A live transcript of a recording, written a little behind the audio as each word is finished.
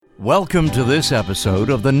Welcome to this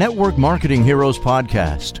episode of the Network Marketing Heroes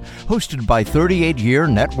podcast, hosted by 38-year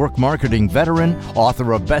network marketing veteran,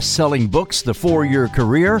 author of best-selling books, The 4-Year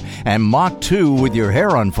Career, and Mach 2 with Your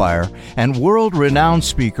Hair on Fire, and world-renowned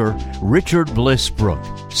speaker, Richard Bliss Brooke.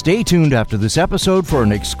 Stay tuned after this episode for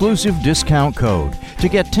an exclusive discount code to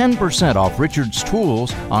get 10% off Richard's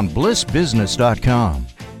tools on blissbusiness.com.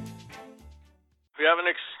 We have an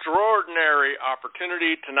extraordinary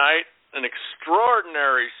opportunity tonight. An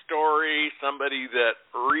extraordinary story, somebody that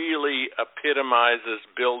really epitomizes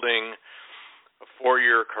building a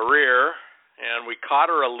 4-year career, and we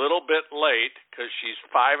caught her a little bit late because she's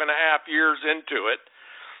 5.5 years into it,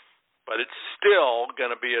 but it's still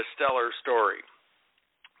going to be a stellar story.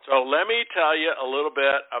 So let me tell you a little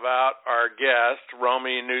bit about our guest,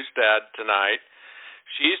 Romi Neustadt, tonight.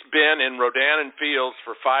 She's been in Rodan and Fields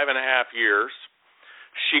for 5.5 years.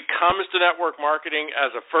 She comes to network marketing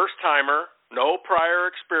as a first-timer, no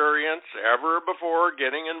prior experience ever before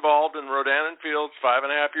getting involved in Rodan and Fields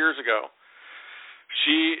 5.5 years ago.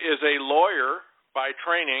 She is a lawyer by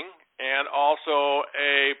training and also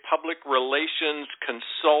a public relations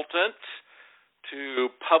consultant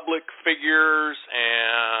to public figures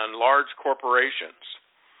and large corporations.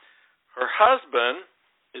 Her husband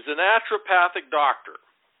is a naturopathic doctor,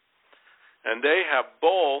 and they have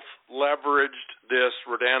both leveraged this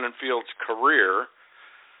Rodan and Fields career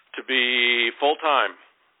to be full-time.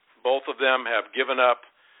 Both of them have given up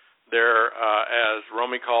their, as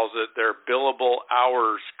Romi calls it, their billable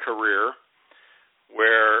hours career,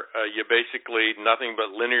 where you basically nothing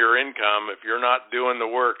but linear income. If you're not doing the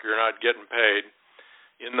work, you're not getting paid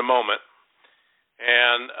in the moment.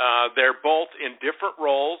 And they're both in different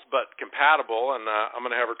roles but compatible, and I'm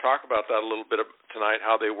going to have her talk about that a little bit tonight,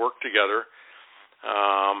 how they work together.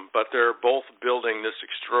 But they're both building this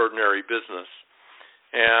extraordinary business.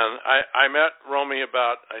 And I met Romi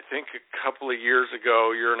about, I think, a couple of years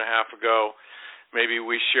ago, year and a half ago. Maybe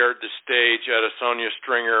we shared the stage at a Sonia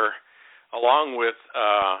Stringer along with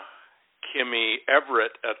Kimmy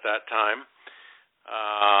Everett at that time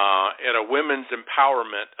at a women's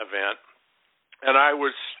empowerment event. And I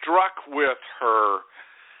was struck with her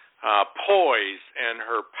poise and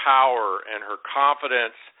her power and her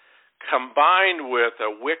confidence, combined with a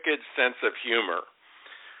wicked sense of humor,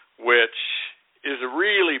 which is a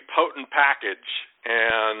really potent package,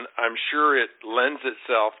 and I'm sure it lends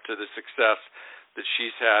itself to the success that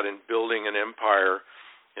she's had in building an empire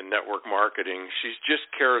in network marketing. She's just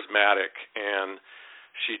charismatic, and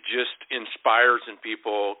she just inspires in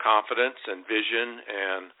people confidence and vision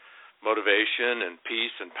and motivation and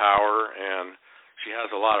peace and power, and she has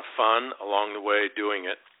a lot of fun along the way doing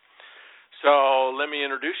it. So let me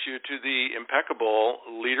introduce you to the impeccable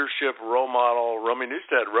leadership role model, Romi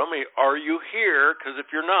Neustadt. Romi, are you here? Because if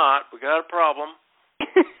you're not, we got a problem.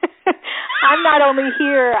 I'm not only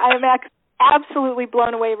here, I'm absolutely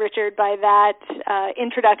blown away, Richard, by that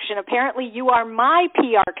introduction. Apparently you are my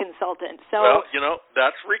PR consultant. So. Well,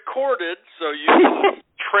 that's recorded, so you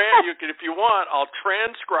can, if you want, I'll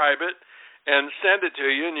transcribe it and send it to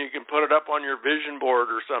you, and you can put it up on your vision board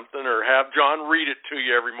or something, or have John read it to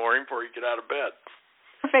you every morning before you get out of bed.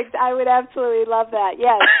 Perfect. I would absolutely love that.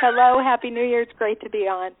 Yes. Hello. Happy New Year. It's great to be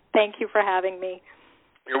on. Thank you for having me.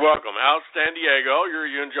 You're welcome. How's San Diego?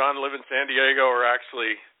 You and John live in San Diego, or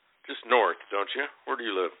actually just north, don't you? Where do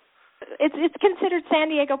you live? It's considered San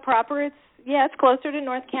Diego proper. It's closer to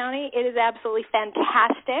North County. It is absolutely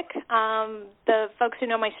fantastic. The folks who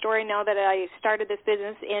know my story know that I started this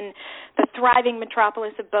business in the thriving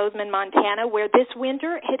metropolis of Bozeman, Montana, where this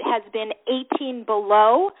winter it has been 18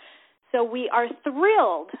 below. So we are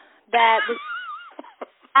thrilled that this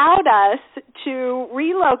allowed us to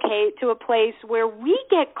relocate to a place where we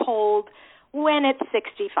get cold when it's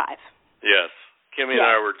 65. Yes. Kimmy and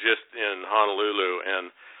I were just in Honolulu,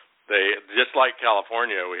 and they, just like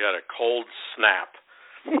California, we had a cold snap,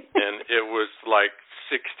 and it was like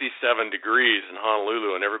 67 degrees in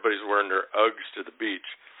Honolulu, and everybody's wearing their Uggs to the beach.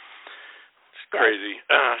 It's crazy.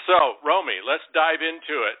 So, Romi, let's dive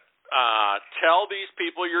into it. Tell these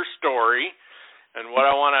people your story, and what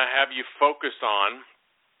I want to have you focus on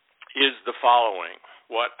is the following.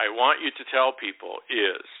 What I want you to tell people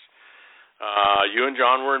is, you and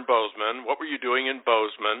John were in Bozeman. What were you doing in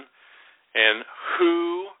Bozeman, and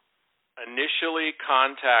who initially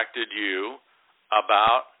contacted you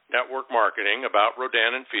about network marketing, about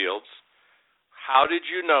Rodan and Fields? How did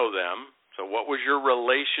you know them? So what was your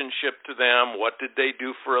relationship to them? What did they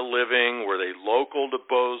do for a living? Were they local to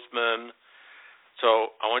Bozeman?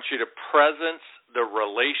 So I want you to presence the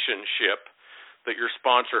relationship that your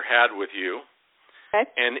sponsor had with you. Okay.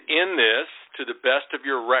 And in this, to the best of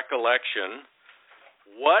your recollection,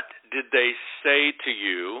 what did they say to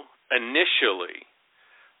you initially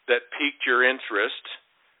that piqued your interest,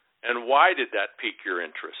 and why did that pique your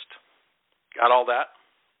interest? Got all that?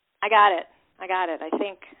 I got it. I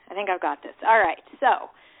think I've got this. All right. So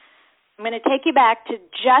I'm going to take you back to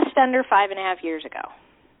just under 5.5 years ago.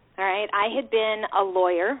 All right. I had been a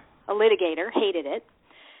lawyer, a litigator, hated it.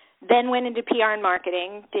 Then went into PR and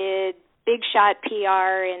marketing, did big shot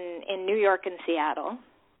PR in New York and Seattle.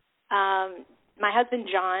 My husband,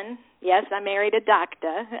 John, yes, I married a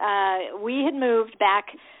doctor. We had moved back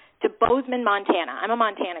to Bozeman, Montana. I'm a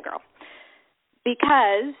Montana girl.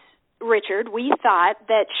 Because, Richard, we thought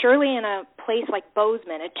that surely in a place like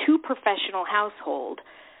Bozeman, a two-professional household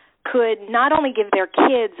could not only give their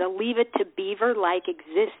kids a leave-it-to-beaver-like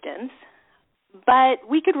existence, but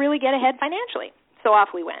we could really get ahead financially. So off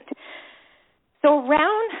we went. So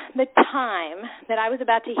around the time that I was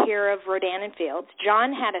about to hear of Rodan and Fields,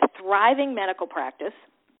 John had a thriving medical practice,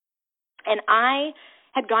 and I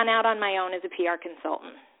had gone out on my own as a PR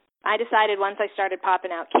consultant. I decided once I started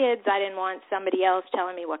popping out kids, I didn't want somebody else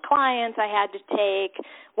telling me what clients I had to take,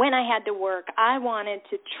 when I had to work. I wanted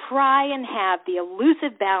to try and have the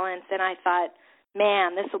elusive balance, and I thought,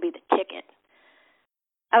 man, this will be the ticket.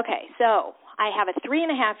 Okay, so I have a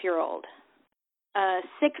 3.5-year-old, a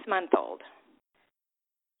 6-month-old,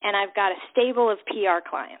 and I've got a stable of PR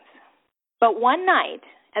clients. But one night,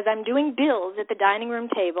 as I'm doing bills at the dining room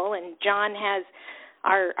table, and John has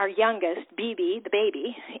our youngest, BB, the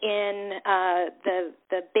baby, in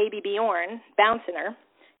the baby Bjorn, bouncing her,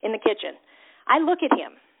 in the kitchen, I look at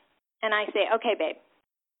him, and I say, okay, babe,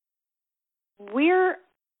 we're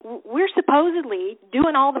supposedly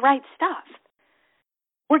doing all the right stuff.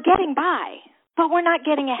 We're getting by, but we're not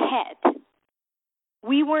getting ahead.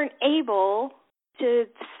 We weren't able to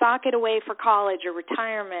sock it away for college or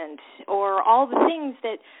retirement or all the things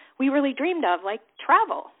that we really dreamed of, like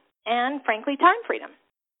travel and, frankly, time freedom.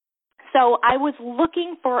 So I was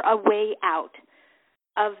looking for a way out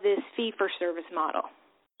of this fee-for-service model,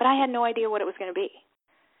 but I had no idea what it was going to be.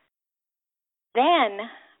 Then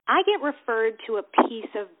I get referred to a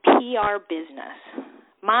piece of PR business.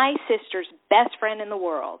 My sister's best friend in the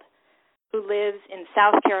world, who lives in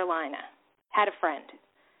South Carolina, had a friend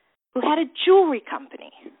who had a jewelry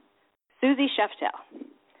company, Susie Sheftel.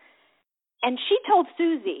 And she told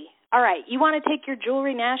Susie, all right, you want to take your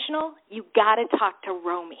jewelry national? You got to talk to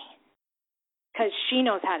Romi, because she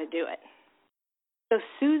knows how to do it. So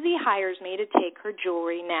Susie hires me to take her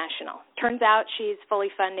jewelry national. Turns out she's fully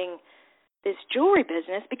funding this jewelry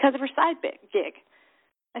business because of her side gig.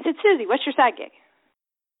 I said, Susie, what's your side gig?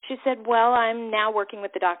 She said, well, I'm now working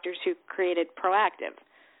with the doctors who created Proactive.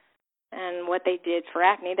 And what they did for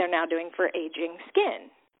acne, they're now doing for aging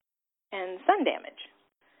skin and sun damage.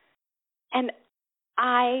 And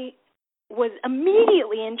I was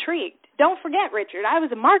immediately intrigued. Don't forget, Richard, I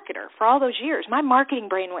was a marketer for all those years. My marketing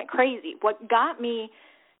brain went crazy. What got me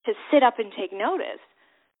to sit up and take notice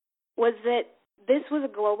was that this was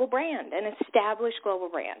a global brand, an established global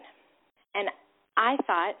brand. And I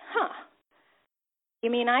thought,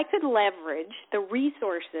 you mean I could leverage the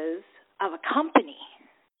resources of a company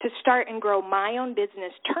to start and grow my own business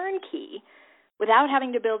turnkey without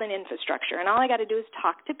having to build an infrastructure, and all I got to do is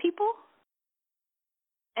talk to people?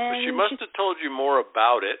 And she must have told you more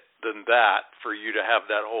about it than that for you to have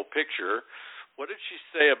that whole picture. What did she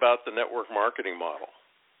say about the network marketing model?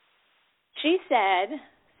 She said,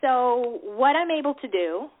 so what I'm able to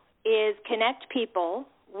do is connect people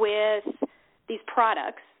with these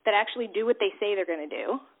products that actually do what they say they're going to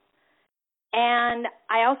do, and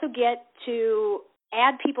I also get to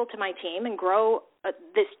add people to my team and grow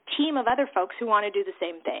this team of other folks who want to do the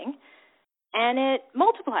same thing, and it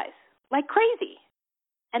multiplies like crazy.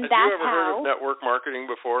 And Had that's you ever heard of network marketing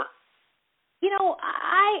before? You know,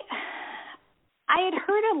 I had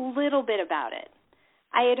heard a little bit about it.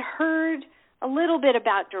 I had heard a little bit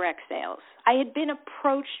about direct sales. I had been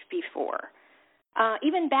approached before,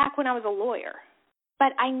 even back when I was a lawyer,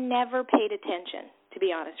 but I never paid attention, to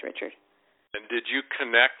be honest, Richard. And did you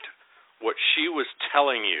connect what she was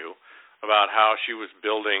telling you about how she was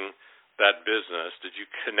building that business? Did you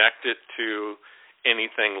connect it to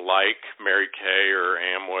anything like Mary Kay or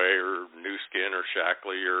Amway or New Skin or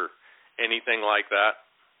Shackley or anything like that?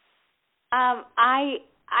 I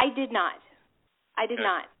did not. I did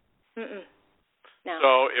not. No.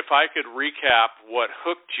 So if I could recap, what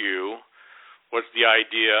hooked you was the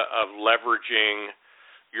idea of leveraging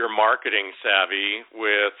your marketing savvy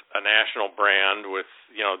with a national brand, with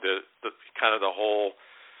the kind of the whole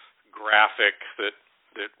graphic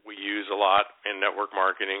that we use a lot in network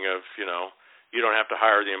marketing of You don't have to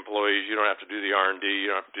hire the employees. You don't have to do the R&D. You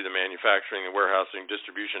don't have to do the manufacturing, the warehousing,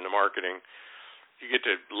 distribution, the marketing. You get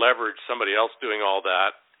to leverage somebody else doing all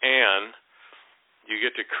that, and you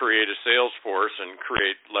get to create a sales force and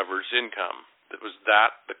create leveraged income. Was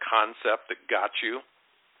that the concept that got you?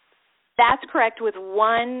 That's correct, with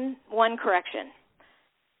one correction.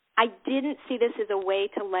 I didn't see this as a way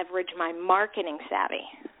to leverage my marketing savvy.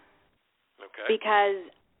 Okay. Because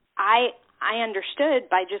I understood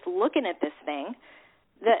by just looking at this thing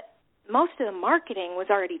that most of the marketing was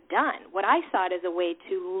already done. What I saw it as a way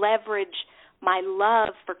to leverage my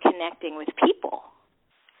love for connecting with people.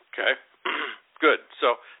 Okay. Good.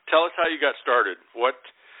 So tell us how you got started. What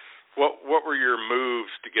were your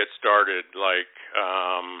moves to get started? Like,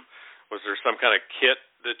 was there some kind of kit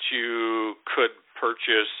that you could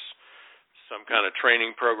purchase, some kind of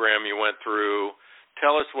training program you went through?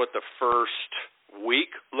 Tell us what the first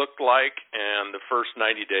week looked like and the first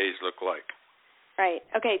 90 days looked like. Right.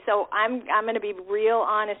 Okay. So I'm going to be real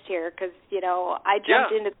honest here because I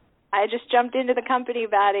just jumped into the company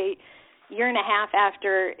about a year and a half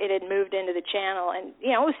after it had moved into the channel, and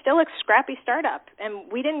it was still a scrappy startup, and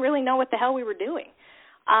we didn't really know what the hell we were doing.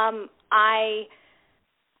 I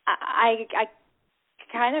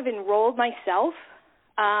kind of enrolled myself.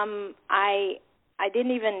 I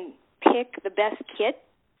didn't even pick the best kit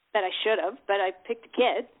that I should have, but I picked a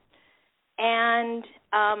kit, and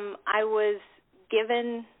I was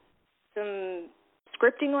given some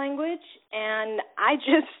scripting language, and I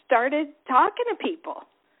just started talking to people.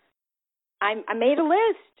 I made a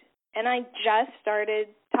list, and I just started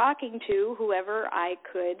talking to whoever I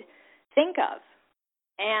could think of.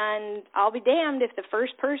 And I'll be damned if the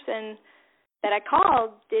first person that I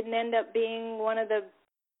called didn't end up being one of the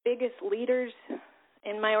biggest leaders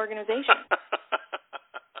in my organization.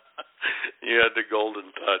 You had the golden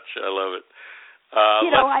touch. I love it.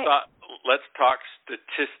 Let's talk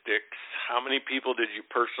statistics. How many people did you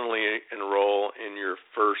personally enroll in your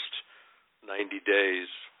first 90 days,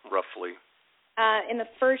 roughly? In the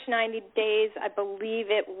first 90 days, I believe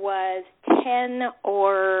it was 10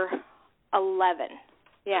 or 11.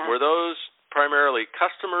 Yeah. Were those primarily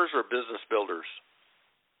customers or business builders?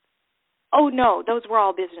 Oh, no, those were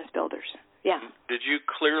all business builders. Yeah. Did you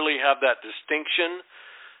clearly have that distinction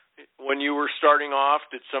when you were starting off?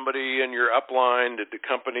 Did somebody in your upline, did you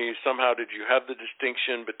have the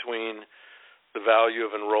distinction between the value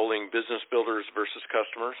of enrolling business builders versus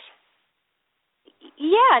customers?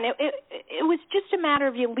 Yeah, and it was just a matter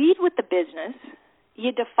of you lead with the business,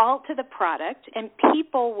 you default to the product, and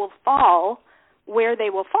people will fall where they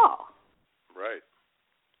will fall. Right.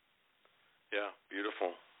 Yeah,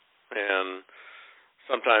 beautiful. And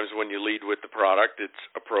sometimes when you lead with the product, it's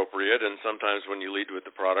appropriate, and sometimes when you lead with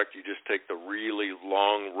the product, you just take the really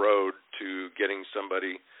long road to getting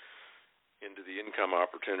somebody into the income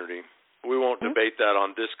opportunity. We won't debate that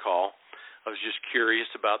on this call. I was just curious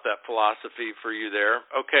about that philosophy for you there.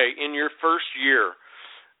 Okay, in your first year,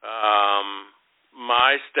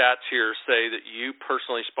 my stats here say that you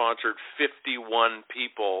personally sponsored 51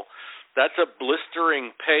 people. That's a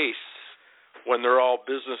blistering pace when they're all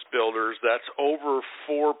business builders. That's over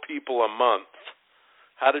 4 people a month.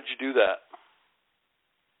 How did you do that?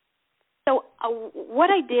 So what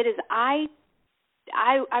I did is I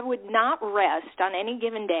would not rest on any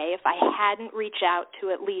given day if I hadn't reached out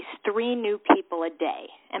to at least 3 new people a day.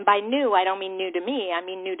 And by new, I don't mean new to me. I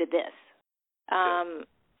mean new to this.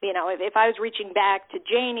 If I was reaching back to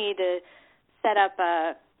Janie to set up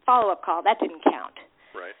a follow-up call, that didn't count.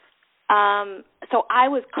 Right. So I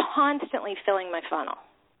was constantly filling my funnel.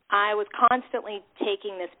 I was constantly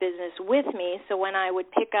taking this business with me, so when I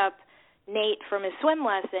would pick up Nate from his swim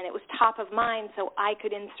lesson, it was top of mind so I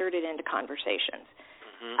could insert it into conversations.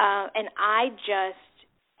 And I just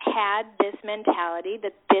had this mentality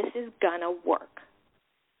that this is going to work.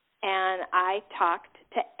 And I talked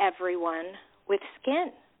to everyone with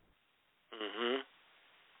skin.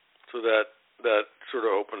 So that sort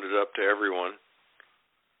of opened it up to everyone.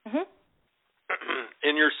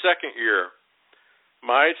 In your second year,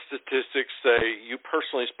 my statistics say you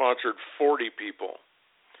personally sponsored 40 people.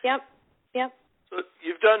 Yep. So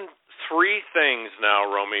you've done 3 things now,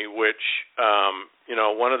 Romi, which,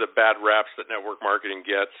 one of the bad raps that network marketing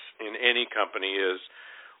gets in any company is,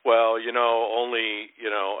 only,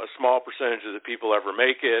 a small percentage of the people ever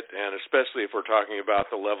make it, and especially if we're talking about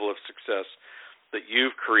the level of success that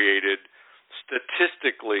you've created,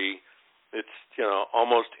 statistically, it's,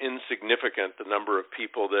 almost insignificant the number of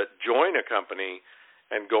people that join a company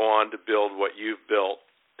and go on to build what you've built.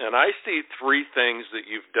 And I see 3 things that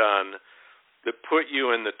you've done that put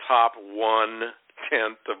you in the top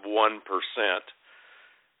 1/10 of 1%.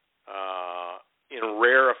 in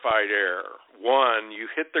rarefied air. One, you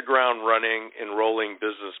hit the ground running, enrolling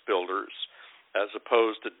business builders, as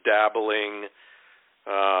opposed to dabbling,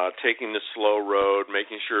 taking the slow road,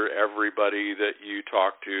 making sure everybody that you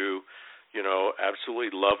talk to,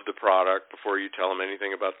 absolutely love the product before you tell them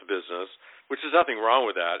anything about the business, which is nothing wrong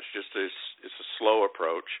with that. It's just it's a slow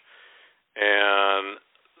approach. And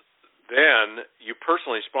then you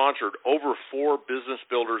personally sponsored over 4 business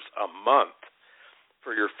builders a month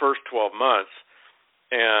for your first 12 months.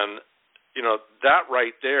 And, that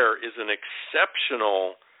right there is an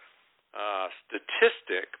exceptional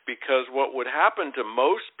statistic, because what would happen to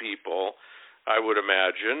most people, I would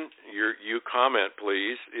imagine, you comment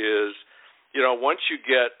please, is, once you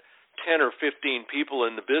get 10 or 15 people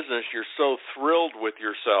in the business, you're so thrilled with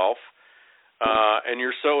yourself, and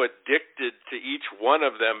you're so addicted to each one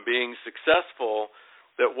of them being successful,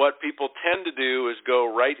 that what people tend to do is go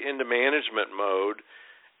right into management mode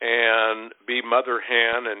and be mother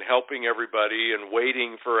hen and helping everybody and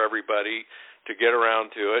waiting for everybody to get around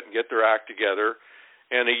to it and get their act together.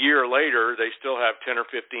 And a year later, they still have 10 or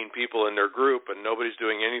 15 people in their group, and nobody's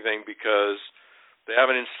doing anything because they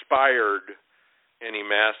haven't inspired any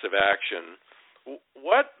massive action.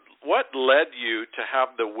 What led you to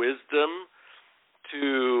have the wisdom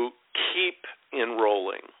to keep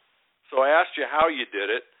enrolling? So I asked you how you did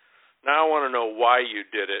it. Now I want to know why you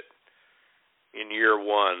did it in year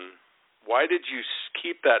one. Why did you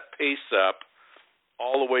keep that pace up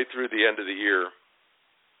all the way through the end of the year?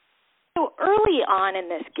 So early on in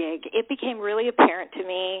this gig, it became really apparent to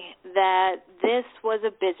me that this was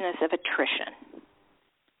a business of attrition.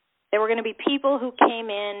 There were going to be people who came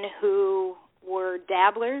in who were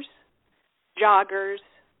dabblers, joggers,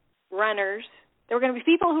 runners. There were going to be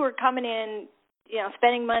people who were coming in,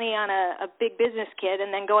 spending money on a big business kit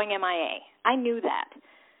and then going MIA. I knew that.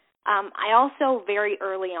 I also very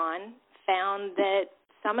early on found that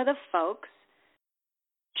some of the folks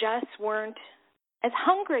just weren't as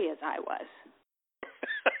hungry as I was.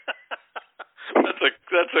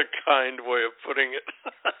 That's a kind way of putting it.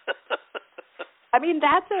 I mean,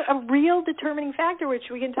 that's a real determining factor, which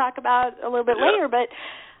we can talk about a little bit later, but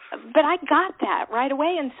I got that right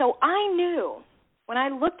away. And so I knew when I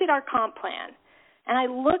looked at our comp plan and I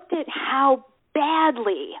looked at how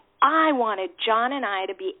badly I wanted John and I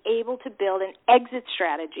to be able to build an exit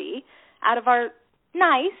strategy out of our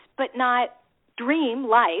nice but not dream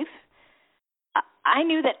life, I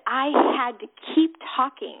knew that I had to keep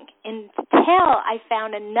talking until I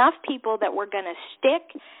found enough people that were going to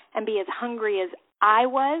stick and be as hungry as I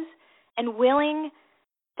was and willing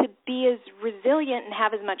to be as resilient and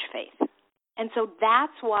have as much faith. And so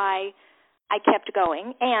that's why I kept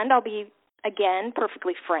going. And I'll be, again,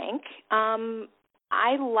 perfectly frank,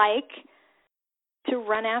 I like to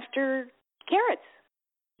run after carrots.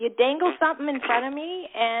 You dangle something in front of me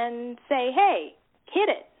and say, hey, hit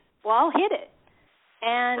it. Well, I'll hit it.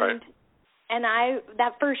 And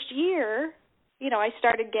that first year, I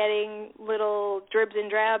started getting little dribs and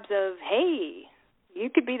drabs of, hey, you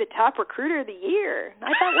could be the top recruiter of the year. And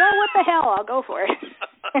I thought, well, what the hell? I'll go for it.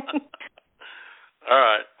 All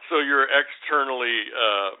right. So you're externally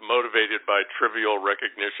motivated by trivial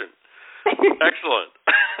recognition. Excellent.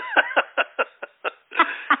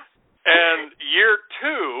 And year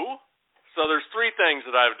two, so there's 3 things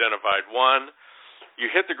that I've identified. One, you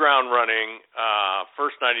hit the ground running,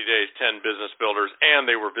 first 90 days, 10 business builders, and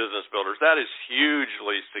they were business builders. That is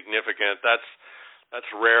hugely significant. That's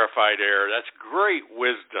rarefied air. That's great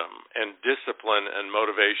wisdom and discipline and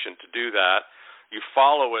motivation to do that. You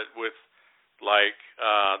follow it with,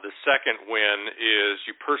 the second win is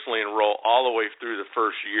you personally enroll all the way through the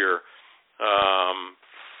first year.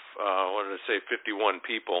 51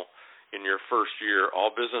 people in your first year,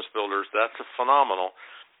 all business builders. That's a phenomenal.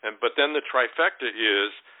 But then the trifecta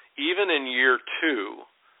is, even in year 2,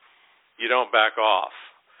 you don't back off.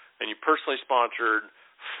 And you personally sponsored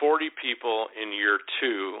 40 people in year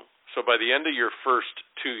 2. So by the end of your first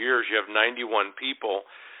 2 years, you have 91 people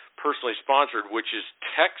personally sponsored, which is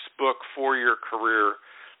textbook for your career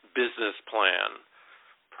business plan.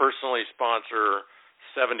 Personally sponsor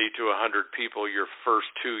 70 to 100 people your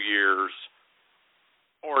first 2 years,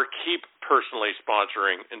 or keep personally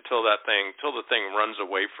sponsoring until the thing runs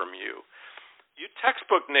away from you. You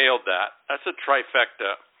textbook nailed that. That's a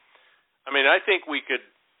trifecta. I mean, I think we could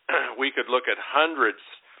look at hundreds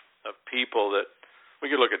of people we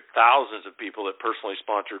could look at thousands of people that personally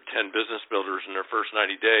sponsored 10 business builders in their first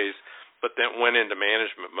 90 days, but then went into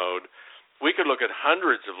management mode. We could look at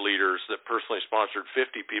hundreds of leaders that personally sponsored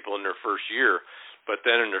 50 people in their first year, but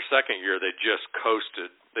then in their second year they just coasted.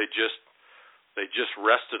 They just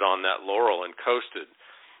rested on that laurel and coasted.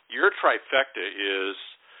 your trifecta is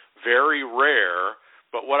very rare,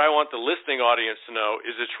 but what I want the listening audience to know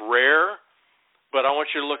is it's rare, but I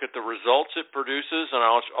want you to look at the results it produces, and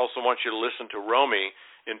I also want you to listen to Romi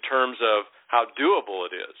in terms of how doable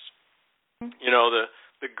it is. You know,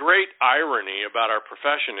 the great irony about our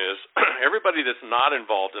profession is everybody that's not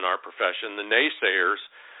involved in our profession, the naysayers,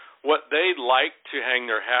 what they'd like to hang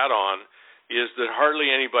their hat on is that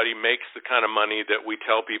hardly anybody makes the kind of money that we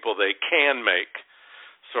tell people they can make.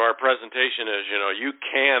 So our presentation is, you know, you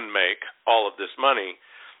can make all of this money.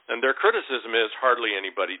 And their criticism is hardly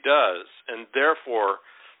anybody does. And therefore,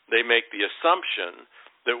 they make the assumption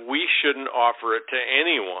that we shouldn't offer it to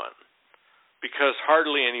anyone because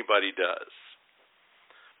hardly anybody does.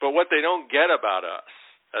 But what they don't get about us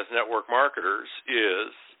as network marketers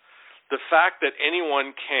is the fact that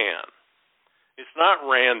anyone can. It's not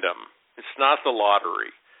random. It's not the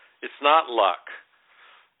lottery. It's not luck.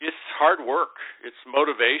 It's hard work. It's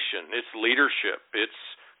motivation. It's leadership. It's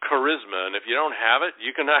charisma. And if you don't have it,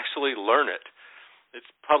 you can actually learn it. It's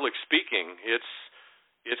public speaking.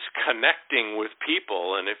 It's connecting with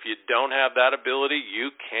people. And if you don't have that ability,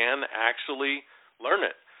 you can actually learn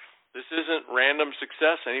it. This isn't random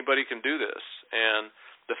success. Anybody can do this. And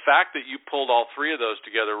the fact that you pulled all three of those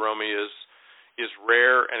together, Romi, is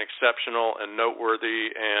rare and exceptional and noteworthy,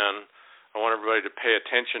 and I want everybody to pay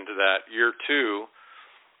attention to that. Year 2,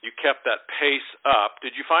 you kept that pace up.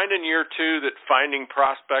 Did you find in year 2 that finding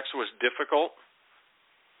prospects was difficult?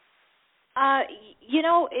 You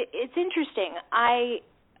know, it's interesting.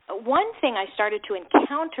 One thing I started to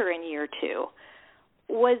encounter in year 2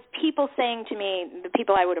 was people saying to me, the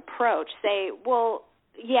people I would approach, say, well,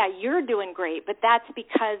 yeah, you're doing great, but that's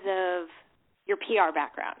because of your PR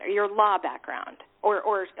background or your law background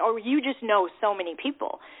or you just know so many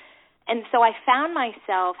people. And so I found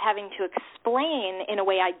myself having to explain in a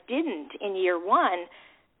way I didn't in year 1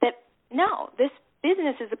 that, no, this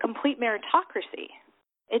business is a complete meritocracy.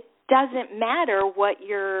 It doesn't matter what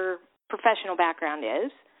your professional background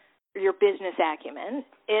is or your business acumen.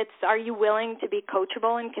 It's, are you willing to be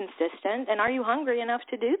coachable and consistent, and are you hungry enough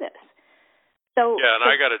to do this? So, yeah, and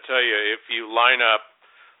I got to tell you, if you line up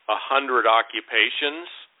 100 occupations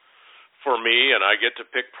for me and I get to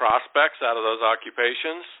pick prospects out of those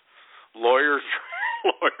occupations, lawyers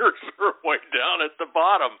are way down at the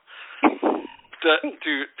bottom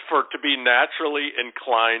to be naturally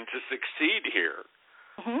inclined to succeed here.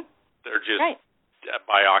 Mm-hmm. They're just, right.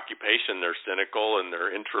 By occupation, they're cynical and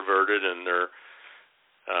they're introverted and they're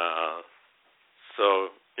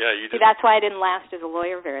so, yeah. You see, that's why I didn't last as a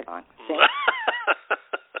lawyer very long.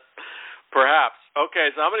 Perhaps. Okay,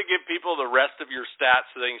 so I'm going to give people the rest of your stats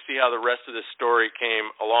so they can see how the rest of this story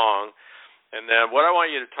came along. And then what I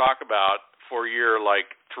want you to talk about for year like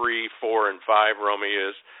 3, 4, and 5, Romi,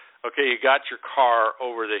 is, okay, you got your car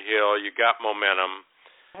over the hill, you got momentum.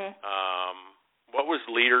 Mm-hmm. What was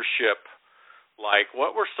leadership like?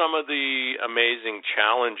 What were some of the amazing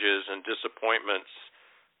challenges and disappointments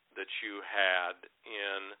that you had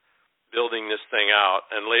in building this thing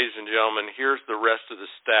out? And ladies and gentlemen, here's the rest of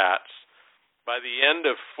the stats. By the end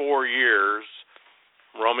of 4 years,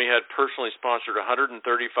 Romi had personally sponsored 135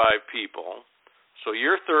 people. So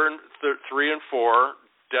year 3 and 4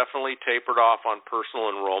 definitely tapered off on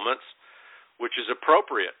personal enrollments, which is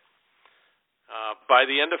appropriate. By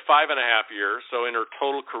the end of 5.5 years, so in her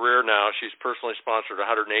total career now, she's personally sponsored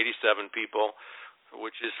 187 people,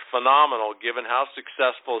 which is phenomenal given how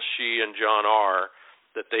successful she and John are,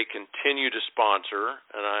 that they continue to sponsor.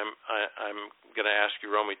 And I'm going to ask you,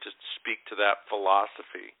 Romi, to speak to that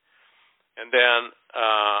philosophy. And then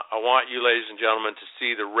I want you, ladies and gentlemen, to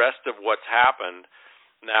see the rest of what's happened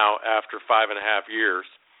now after 5.5 years.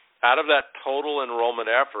 Out of that total enrollment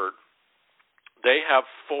effort, they have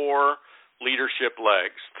 4 leadership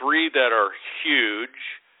legs, 3 that are huge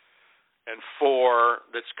and 4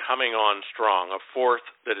 that's coming on strong, a 4th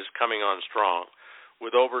that is coming on strong,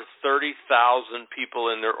 with over 30,000 people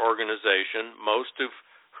in their organization, most of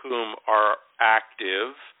whom are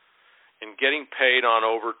active, and getting paid on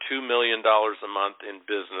over $2 million a month in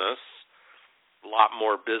business. A lot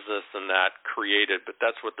more business than that created, but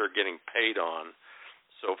that's what they're getting paid on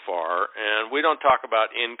so far. And we don't talk about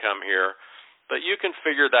income here, but you can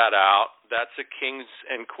figure that out. That's a king's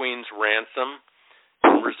and queen's ransom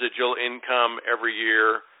in residual income every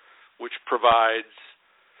year, which provides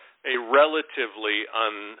a relatively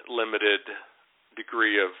unlimited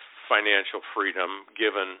degree of financial freedom,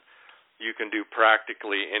 given you can do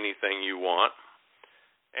practically anything you want,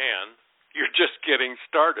 and you're just getting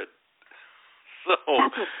started. So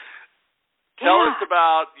tell us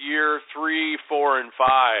about year 3, 4, and 5.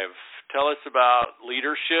 Tell us about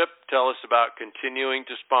leadership. Tell us about continuing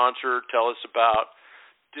to sponsor. Tell us about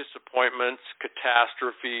disappointments,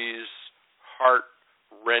 catastrophes,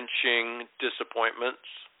 heart-wrenching disappointments.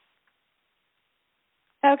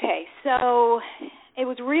 Okay, so it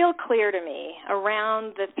was real clear to me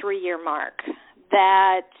around the 3-year mark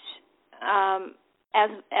that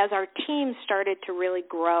as our team started to really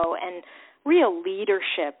grow and real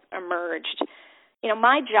leadership emerged,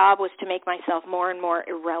 my job was to make myself more and more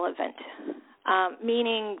irrelevant,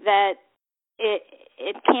 meaning that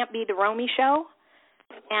it can't be the Romi show,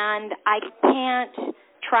 and I can't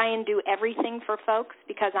try and do everything for folks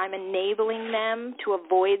because I'm enabling them to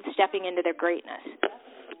avoid stepping into their greatness.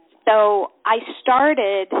 So I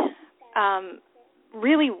started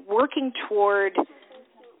really working toward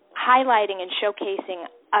highlighting and showcasing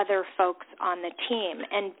other folks on the team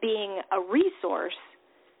and being a resource,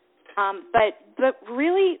 but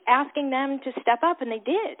really asking them to step up, and they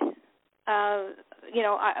did.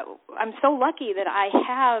 I'm so lucky that I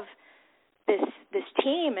have this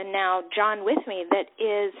team, and now John with me, that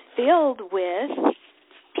is filled with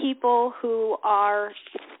people who are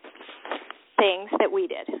things that we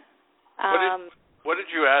did. What did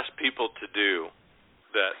you ask people to do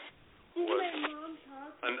that was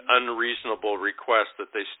an unreasonable request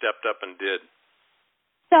that they stepped up and did?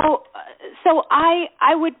 So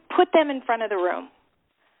I would put them in front of the room.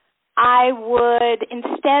 I would,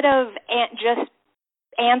 instead of just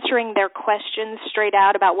answering their questions straight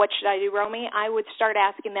out about what should I do, Romi, I would start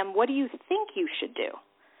asking them, what do you think you should do?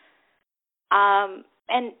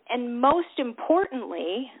 And most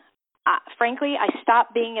importantly, frankly, I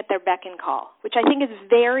stopped being at their beck and call, which I think is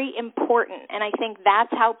very important, and I think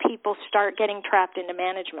that's how people start getting trapped into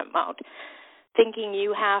management mode, thinking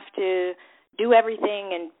you have to do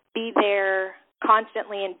everything and be there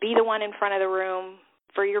constantly and be the one in front of the room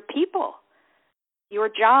for your people. Your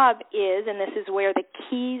job is, and this is where the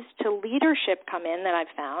keys to leadership come in that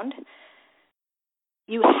I've found,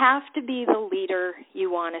 you have to be the leader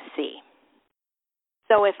you want to see.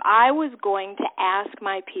 So if I was going to ask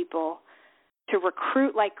my people to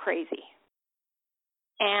recruit like crazy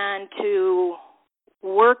and to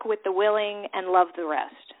work with the willing and love the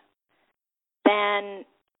rest, then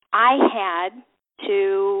I had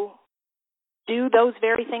to do those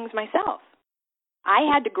very things myself. I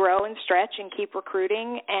had to grow and stretch and keep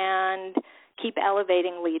recruiting and keep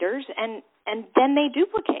elevating leaders, and then they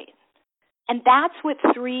duplicate. And that's what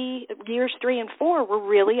years 3 and 4 were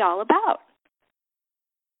really all about.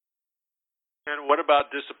 And what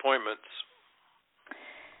about disappointments?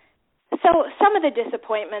 So some of the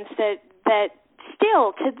disappointments that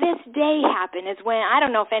still to this day happen is when, I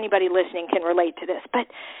don't know if anybody listening can relate to this, but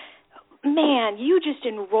man, you just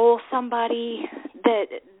enroll somebody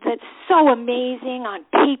that's so amazing on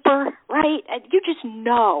paper, right? And you just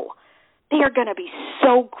know they are going to be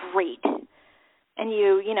so great. And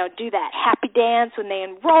you do that happy dance when they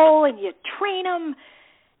enroll and you train them,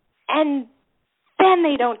 and then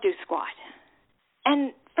they don't do squat.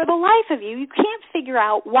 And for the life of you, you can't figure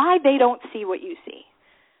out why they don't see what you see.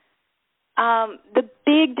 The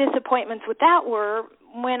big disappointments with that were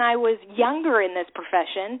when I was younger in this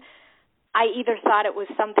profession, I either thought it was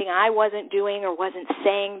something I wasn't doing or wasn't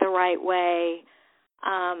saying the right way,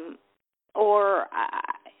 or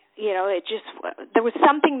there was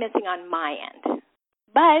something missing on my end.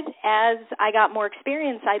 But as I got more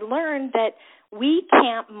experience, I learned that we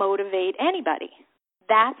can't motivate anybody.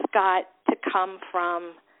 That's got to come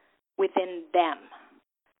from within them.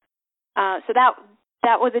 So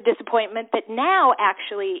that was a disappointment that now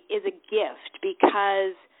actually is a gift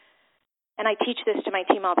because, and I teach this to my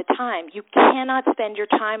team all the time, you cannot spend your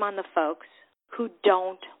time on the folks who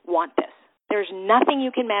don't want this. There's nothing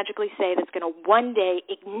you can magically say that's going to one day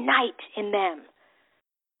ignite in them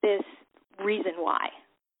this reason why,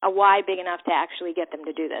 a why big enough to actually get them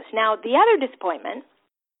to do this. Now, the other disappointment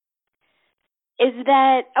is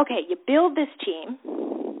that, okay, you build this team,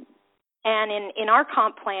 and in our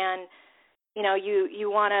comp plan, you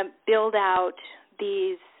want to build out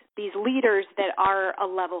these leaders that are a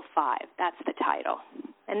level 5. That's the title.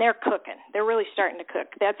 And they're cooking. They're really starting to cook.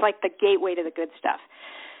 That's like the gateway to the good stuff.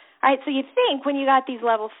 All right, so you think when you got these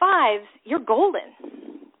level 5s, you're golden.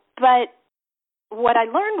 But what I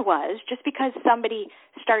learned was just because somebody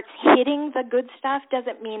starts hitting the good stuff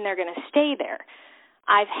doesn't mean they're going to stay there.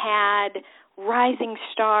 I've had rising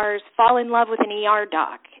stars fall in love with an ER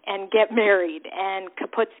doc and get married, and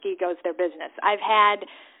Kaputski goes their business. I've had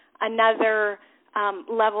another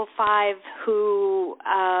level 5 who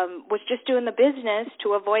was just doing the business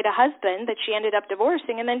to avoid a husband that she ended up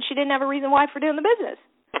divorcing, and then she didn't have a reason why for doing the business.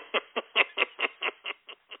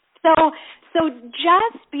 So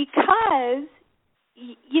just because,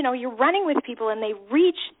 you're running with people and they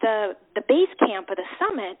reach the base camp of the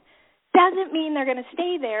summit doesn't mean they're going to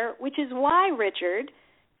stay there, which is why, Richard,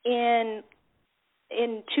 in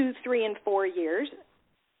 2, 3, and 4 years,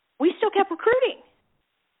 we still kept recruiting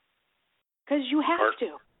because you have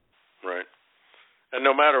to. Right. And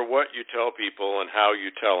no matter what you tell people and how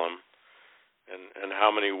you tell them and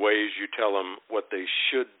how many ways you tell them what they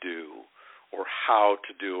should do or how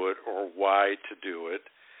to do it or why to do it,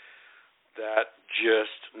 that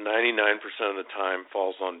just 99% of the time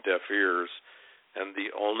falls on deaf ears. And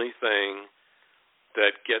the only thing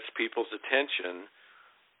that gets people's attention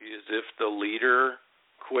is if the leader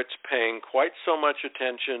quits paying quite so much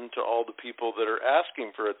attention to all the people that are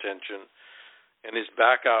asking for attention and is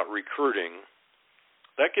back out recruiting.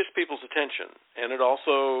 That gets people's attention, and it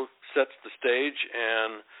also sets the stage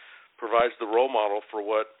and provides the role model for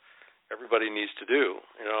what everybody needs to do.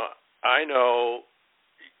 I know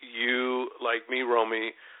you, like me,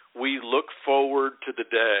 Romi, we look forward to the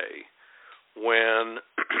day when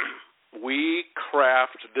we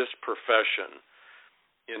craft this profession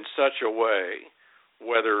in such a way,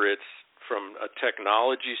 whether it's from a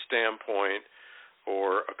technology standpoint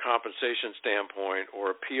or a compensation standpoint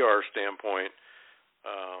or a PR standpoint,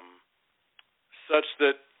 such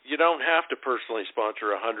that you don't have to personally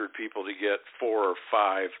sponsor 100 people to get 4 or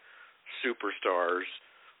 5 superstars.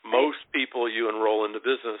 Most people you enroll in the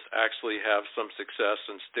business actually have some success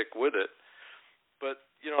and stick with it. But,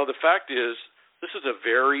 the fact is, this is a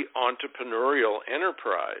very entrepreneurial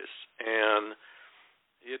enterprise, and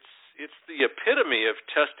it's the epitome of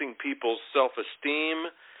testing people's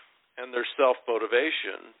self-esteem and their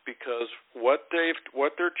self-motivation, because what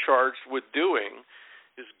they're charged with doing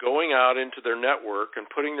is going out into their network and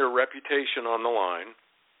putting their reputation on the line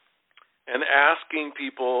and asking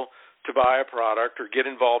people to buy a product or get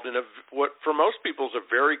involved in what for most people is a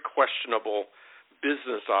very questionable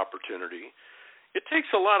business opportunity. It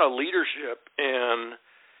takes a lot of leadership and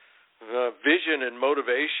vision and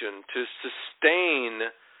motivation to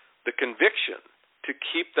sustain the conviction, to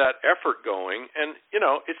keep that effort going. And,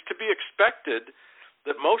 it's to be expected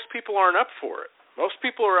that most people aren't up for it. Most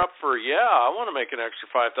people are up for, I want to make an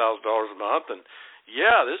extra $5,000 a month, and,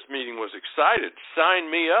 this meeting was excited.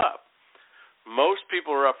 Sign me up. Most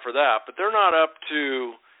people are up for that, but they're not up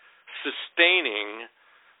to sustaining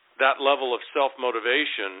that level of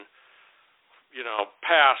self-motivation,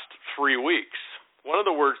 past 3 weeks. One of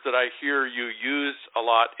the words that I hear you use a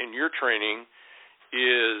lot in your training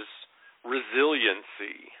is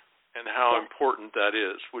resiliency and how important that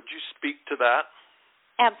is. Would you speak to that?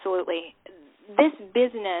 Absolutely. This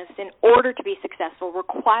business, in order to be successful,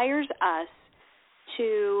 requires us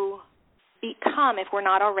to become, if we're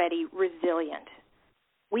not already, resilient.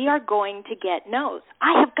 We are going to get no's.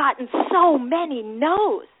 I have gotten so many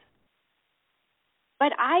no's.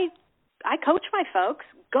 But I coach my folks,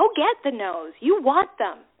 go get the no's. You want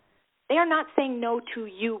them. They are not saying no to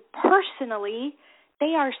you personally.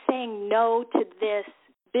 They are saying no to this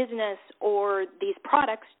business or these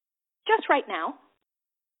products just right now.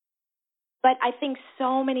 But I think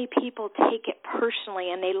so many people take it personally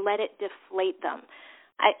and they let it deflate them.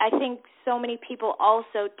 I think so many people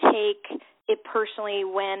also take it personally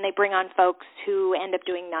when they bring on folks who end up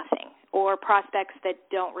doing nothing or prospects that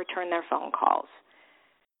don't return their phone calls.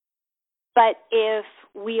 But if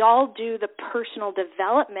we all do the personal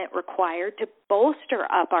development required to bolster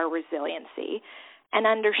up our resiliency and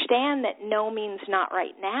understand that no means not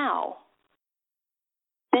right now,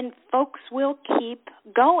 then folks will keep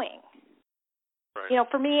going. Right.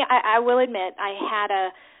 For me, I will admit I had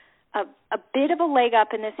a bit of a leg up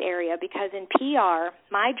in this area because in PR,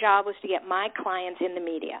 my job was to get my clients in the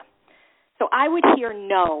media. So I would hear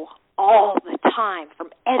no all the time from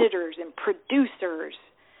editors and producers,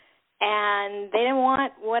 and they didn't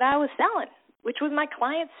want what I was selling, which was my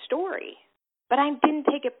client's story. But I didn't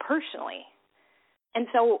take it personally. And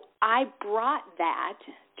so I brought that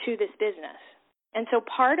to this business. And so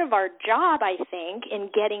part of our job, I think, in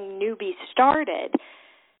getting newbies started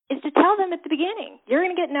is to tell them at the beginning, you're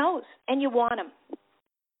going to get no's, and you want them,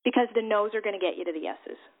 because the no's are going to get you to the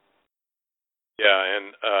yeses. Yeah,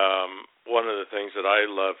 and one of the things that I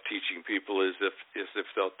love teaching people is if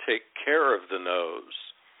they'll take care of the no's,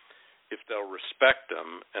 if they'll respect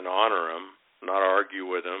them and honor them, not argue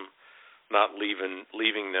with them, not leaving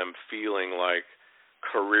them feeling like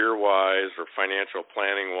career-wise or financial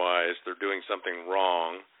planning-wise they're doing something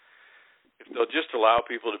wrong. If they'll just allow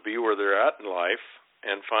people to be where they're at in life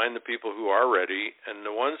and find the people who are ready, and the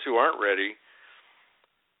ones who aren't ready,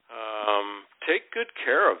 take good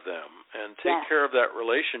care of them and take care of that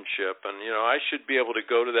relationship. And, I should be able to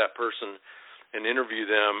go to that person and interview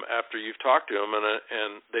them after you've talked to them,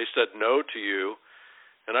 and they said no to you.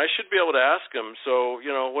 And I should be able to ask them, so,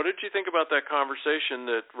 what did you think about that conversation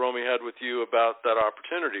that Romi had with you about that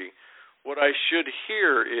opportunity? What I should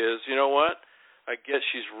hear is, you know what, I get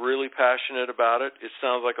she's really passionate about it. It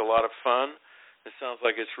sounds like a lot of fun. It sounds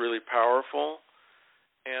like it's really powerful.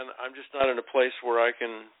 And I'm just not in a place where I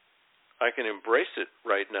can embrace it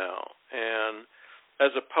right now. And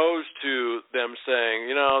as opposed to them saying,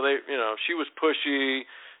 she was pushy,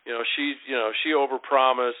 she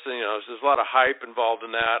overpromised, there's a lot of hype involved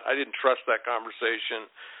in that. I didn't trust that conversation.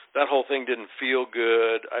 That whole thing didn't feel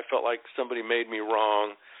good. I felt like somebody made me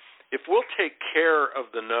wrong. If we'll take care of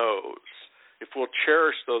the no's, if we'll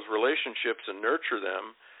cherish those relationships and nurture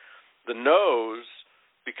them, the no's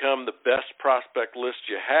become the best prospect list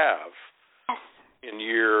you have in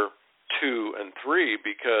year 2 and 3,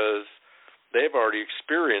 because they've already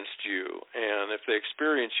experienced you, and if they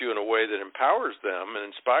experience you in a way that empowers them and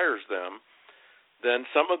inspires them, then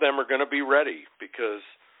some of them are going to be ready, because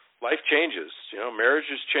life changes.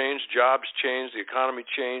 Marriages change, jobs change, the economy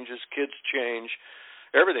changes, kids change,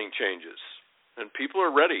 everything changes, and people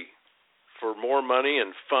are ready for more money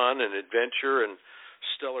and fun and adventure and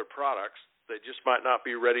stellar products. They just might not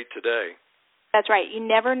be ready today. That's right. You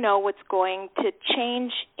never know what's going to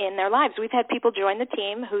change in their lives. We've had people join the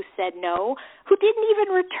team who said no, who didn't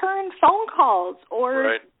even return phone calls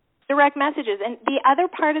or direct messages. And the other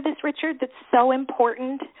part of this, Richard, that's so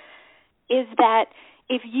important is that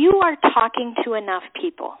if you are talking to enough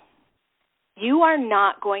people, you are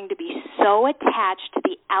not going to be so attached to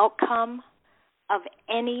the outcome of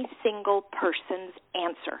any single person's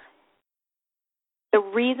answer. The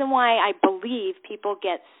reason why I believe people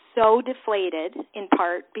get so deflated, in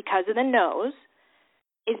part because of the no's,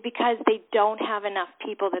 is because they don't have enough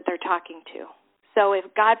people that they're talking to. So if,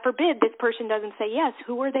 God forbid, this person doesn't say yes,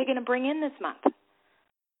 who are they going to bring in this month?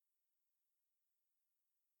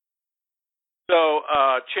 So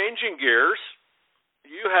changing gears,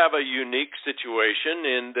 you have a unique situation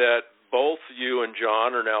in that both you and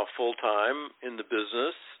John are now full-time in the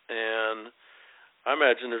business, and I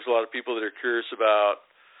imagine there's a lot of people that are curious about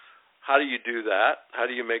how do you do that? How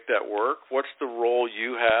do you make that work? What's the role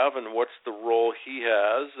you have, and what's the role he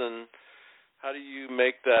has, and how do you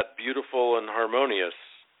make that beautiful and harmonious?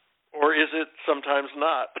 Or is it sometimes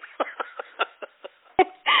not?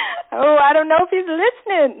 Oh, I don't know if he's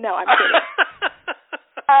listening. No, I'm kidding.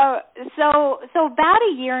 So about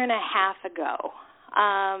a year and a half ago,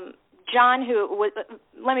 John,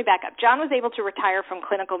 let me back up. John was able to retire from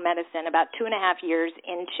clinical medicine about 2.5 years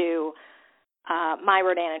into my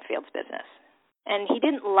Rodan and Fields business. And he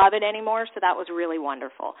didn't love it anymore, so that was really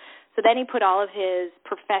wonderful. So then he put all of his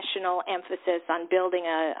professional emphasis on building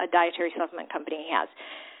a dietary supplement company he has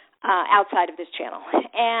outside of this channel.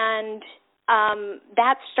 And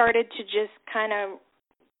that started to just kind of,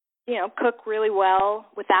 cook really well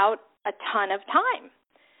without a ton of time.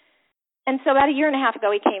 And so about a year and a half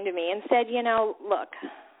ago, he came to me and said, look,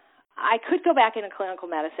 I could go back into clinical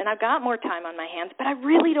medicine. I've got more time on my hands, but I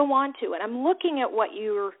really don't want to. And I'm looking at what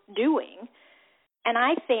you're doing, and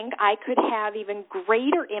I think I could have even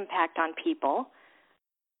greater impact on people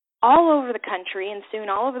all over the country and soon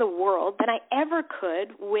all over the world than I ever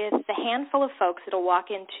could with the handful of folks that will walk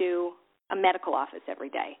into a medical office every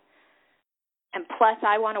day. And plus,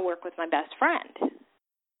 I want to work with my best friend.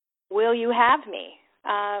 Will you have me?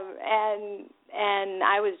 And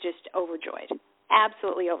I was just overjoyed,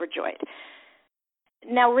 absolutely overjoyed.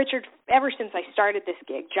 Now, Richard, ever since I started this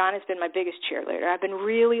gig, John has been my biggest cheerleader. I've been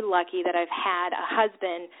really lucky that I've had a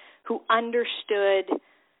husband who understood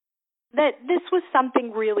that this was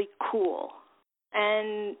something really cool.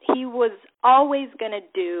 And he was always going to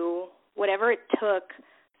do whatever it took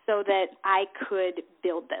so that I could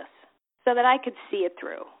build this, so that I could see it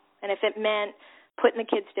through. And if it meant putting the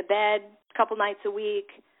kids to bed a couple nights a week,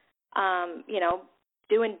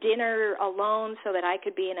 doing dinner alone so that I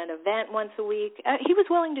could be in an event once a week, he was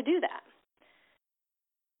willing to do that.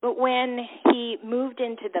 But when he moved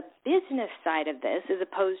into the business side of this as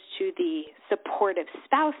opposed to the supportive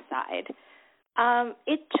spouse side,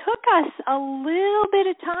 it took us a little bit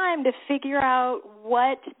of time to figure out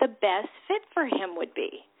what the best fit for him would be.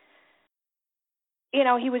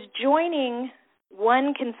 He was joining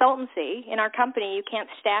one consultancy in our company. You can't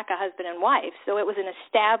stack a husband and wife, so it was an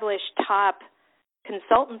established top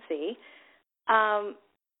consultancy,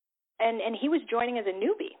 and he was joining as a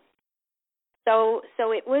newbie. So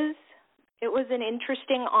it was an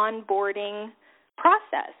interesting onboarding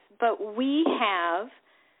process, but we have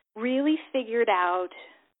really figured out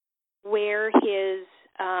where his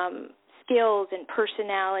skills and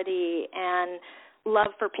personality and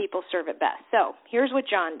love for people serve it best. So here's what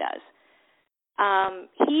John does.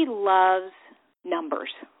 He loves numbers.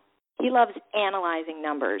 He loves analyzing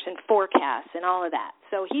numbers and forecasts and all of that.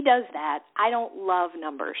 So he does that. I don't love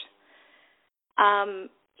numbers.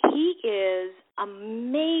 He is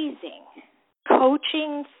amazing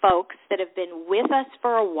coaching folks that have been with us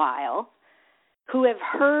for a while, who have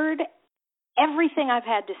heard everything I've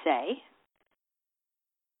had to say,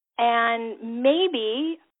 and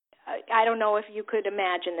maybe, I don't know if you could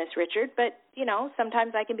imagine this, Richard, but, you know,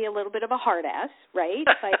 sometimes I can be a little bit of a hard ass, right?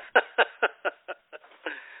 Like,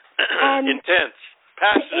 intense,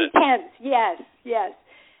 passionate. Intense, yes.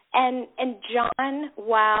 And John,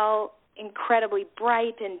 while incredibly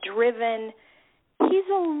bright and driven, he's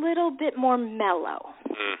a little bit more mellow.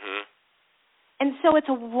 Mm-hmm. And so it's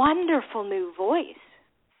a wonderful new voice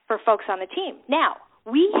for folks on the team. Now,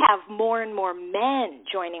 we have more and more men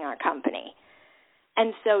joining our company.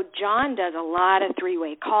 And so John does a lot of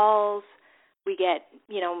three-way calls. We get,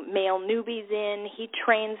 male newbies in. He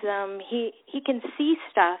trains them. He can see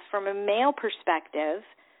stuff from a male perspective,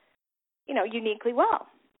 uniquely well.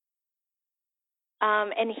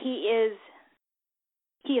 And he is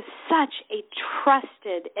such a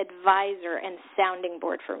trusted advisor and sounding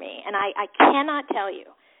board for me. And I cannot tell you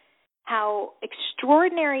how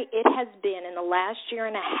extraordinary it has been in the last year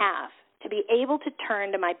and a half to be able to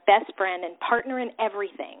turn to my best friend and partner in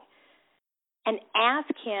everything and ask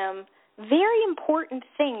him very important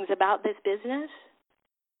things about this business,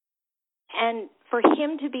 and for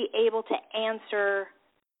him to be able to answer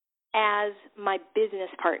as my business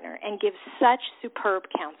partner and give such superb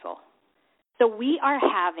counsel. So we are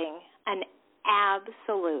having an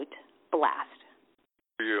absolute blast.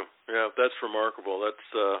 For you. Yeah, that's remarkable.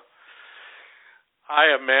 That's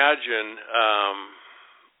I imagine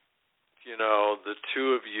the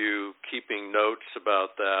two of you keeping notes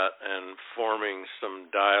about that and forming some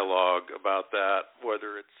dialogue about that,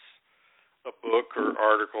 whether it's a book or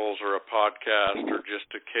articles or a podcast or just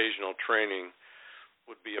occasional training,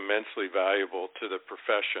 would be immensely valuable to the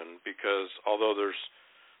profession, because although there's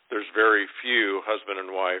very few husband and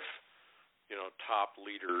wife, top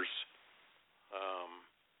leaders,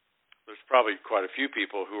 there's probably quite a few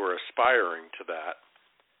people who are aspiring to that,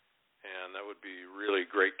 and that would be really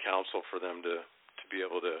great counsel for them to be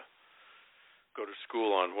able to go to school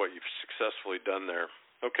on what you've successfully done there.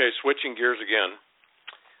 Okay, switching gears again.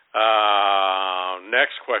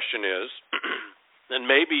 Next question is, and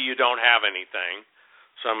maybe you don't have anything,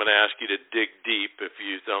 so I'm going to ask you to dig deep if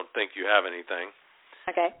you don't think you have anything.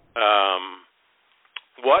 Okay.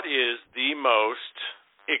 What is the most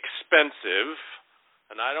expensive,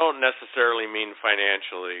 and I don't necessarily mean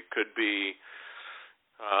financially, could be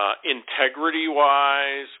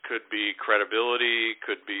integrity-wise, could be credibility,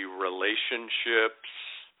 could be relationships,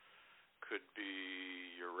 could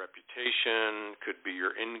be your reputation, could be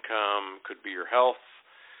your income, could be your health,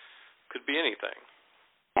 could be anything.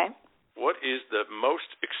 Okay. What is the most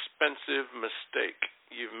expensive mistake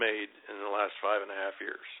you've made in the last 5.5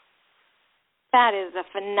 years? That is a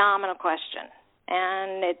phenomenal question,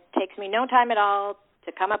 and it takes me no time at all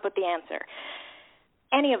to come up with the answer.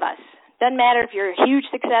 Any of us. Doesn't matter if you're a huge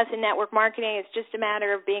success in network marketing. It's just a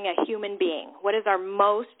matter of being a human being. What is our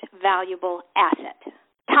most valuable asset?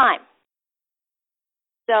 Time.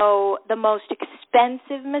 So the most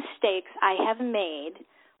expensive mistakes I have made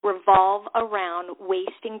revolve around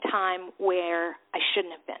wasting time where I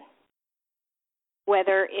shouldn't have been.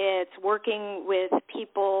 Whether it's working with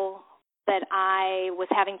people that I was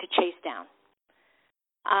having to chase down,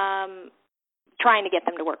 trying to get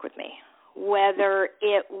them to work with me. Whether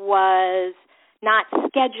it was not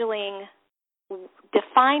scheduling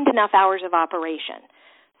defined enough hours of operation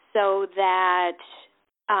so that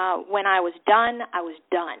when I was done,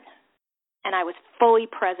 and I was fully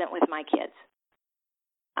present with my kids.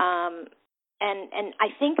 And I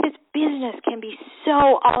think this business can be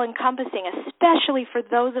so all-encompassing, especially for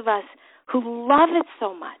those of us who love it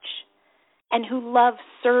so much and who love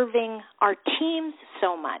serving our teams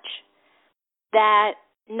so much, that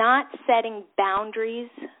not setting boundaries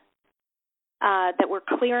that were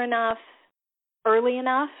clear enough, early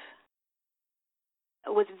enough,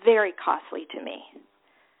 was very costly to me.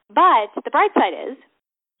 But the bright side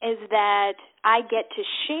is that I get to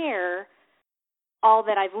share all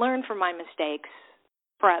that I've learned from my mistakes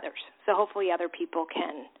for others. So hopefully other people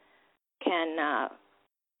can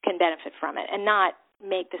benefit from it and not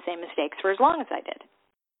make the same mistakes for as long as I did.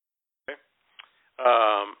 Okay.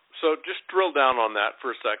 So just drill down on that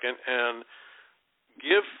for a second and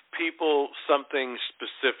give people something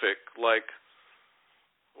specific, like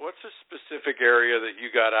What's a specific area that you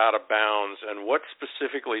got out of bounds, and what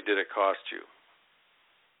specifically did it cost you?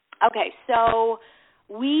 Okay, so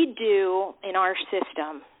we do, in our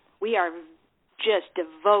system, we are just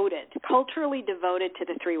devoted, culturally devoted to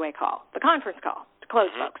the three-way call, the conference call, to close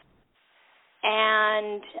folks.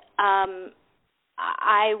 And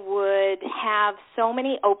I would have so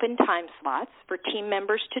many open time slots for team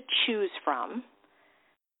members to choose from.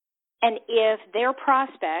 And if their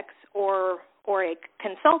prospects or a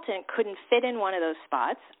consultant couldn't fit in one of those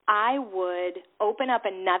spots, I would open up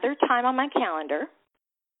another time on my calendar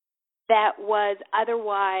that was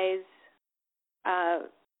otherwise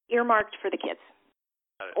earmarked for the kids,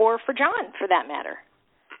 or for John, for that matter.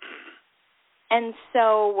 And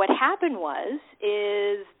so what happened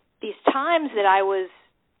is these times that I was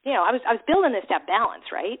building this to have balance,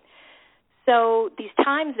 right? So these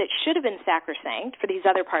times that should have been sacrosanct for these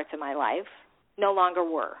other parts of my life no longer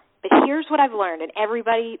were. But here's what I've learned, and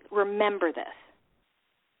everybody remember this.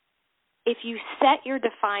 If you set your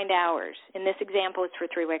defined hours, in this example it's for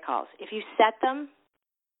three-way calls, if you set them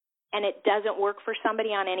and it doesn't work for somebody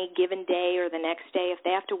on any given day or the next day, if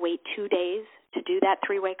they have to wait 2 days to do that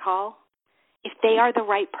three-way call, if they are the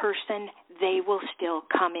right person, they will still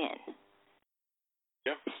come in.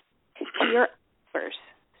 Yeah. Your offers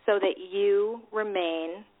so that you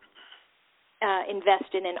remain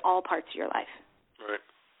invested in all parts of your life. Right.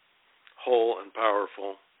 Whole and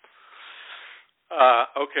powerful.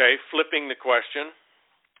 Okay, flipping the question.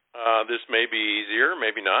 This may be easier,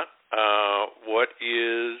 maybe not. What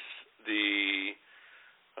is the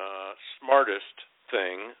smartest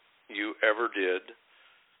thing you ever did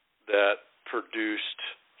that produced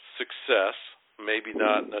success, maybe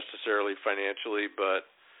not necessarily financially, but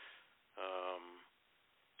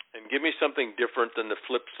and give me something different than the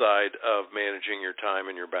flip side of managing your time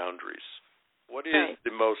and your boundaries. What is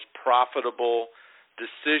the most profitable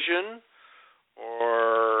decision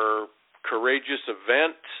or courageous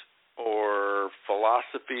event or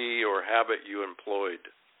philosophy or habit you employed?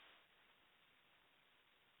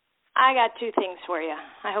 I got two things for you.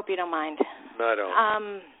 I hope you don't mind. No, I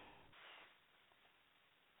don't.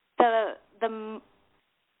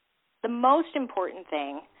 The most important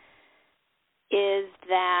thing is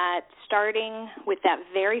that starting with that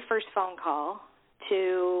very first phone call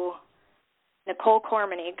to Nicole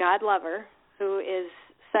Cormany, God love her, who is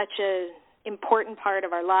such an important part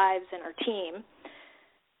of our lives and our team,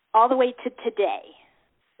 all the way to today.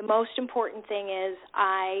 The most important thing is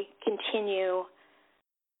I continue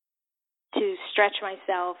to stretch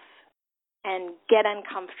myself and get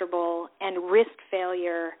uncomfortable and risk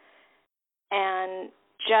failure and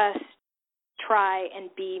just try and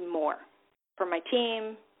be more for my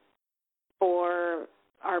team, for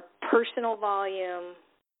our personal volume,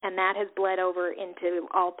 and that has bled over into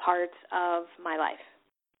all parts of my life.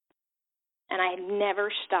 And I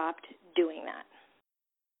never stopped doing that.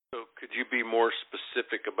 So could you be more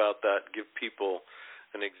specific about that? Give people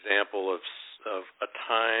an example of a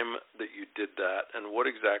time that you did that, and what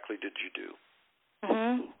exactly did you do?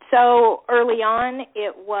 Mm-hmm. So early on,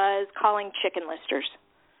 it was calling chicken listers.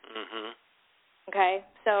 Mm-hmm. Okay,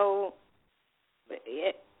 so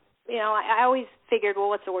I always figured, well,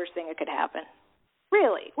 what's the worst thing that could happen?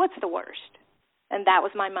 Really, what's the worst? And that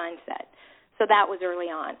was my mindset. So that was early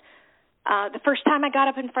on. The first time I got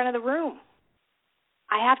up in front of the room,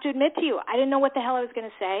 I have to admit to you, I didn't know what the hell I was going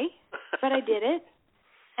to say, but I did it,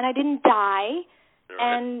 and I didn't die,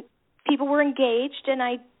 and people were engaged,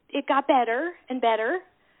 and it got better and better.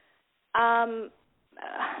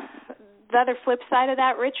 The other flip side of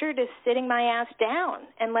that, Richard, is sitting my ass down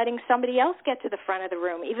and letting somebody else get to the front of the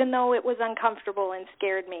room, even though it was uncomfortable and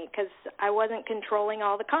scared me because I wasn't controlling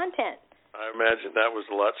all the content. I imagine that was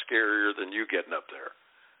a lot scarier than you getting up there.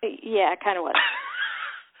 Yeah, it kind of was.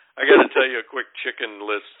 I got to tell you a quick chicken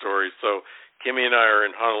list story. So Kimmy and I are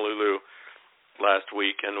in Honolulu last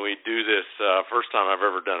week, and we do this first time I've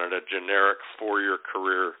ever done it, a generic 4-year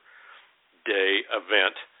career day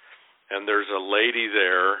event. And there's a lady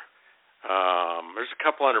there. There's a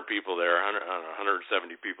couple hundred people there, 170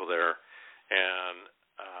 people there, and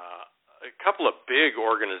a couple of big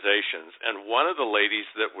organizations. And one of the ladies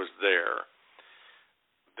that was there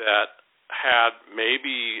that had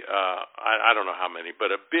maybe, I don't know how many,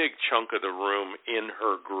 but a big chunk of the room in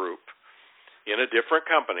her group in a different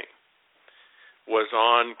company was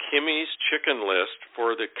on Kimmy's chicken list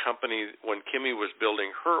for the company when Kimmy was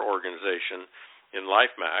building her organization in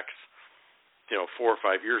LifeMax, 4 or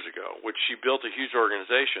 5 years ago, which she built a huge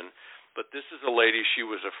organization. But this is a lady she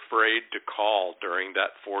was afraid to call during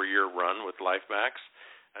that 4-year run with LifeMax.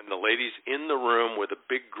 And the lady's in the room with a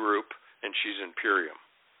big group, and she's Imperium.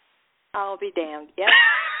 I'll be damned. Yep.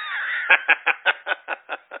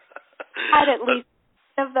 Had at least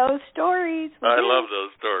of those stories. I love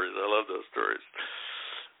those stories.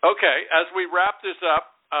 Okay, as we wrap this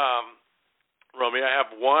up, Romi, I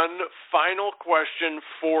have one final question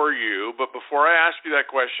for you, but before I ask you that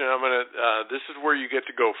question, I'm going to this is where you get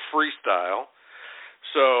to go freestyle.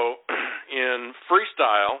 So in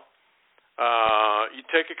freestyle, you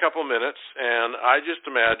take a couple minutes, and I just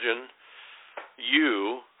imagine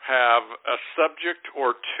you have a subject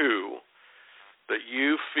or two that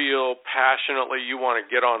you feel passionately you want to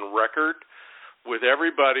get on record with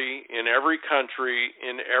everybody in every country,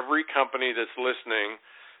 in every company that's listening.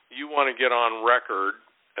 You want to get on record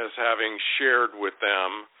as having shared with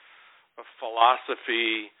them a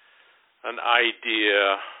philosophy, an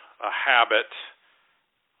idea, a habit,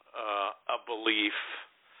 a belief.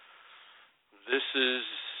 This is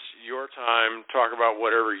your time. Talk about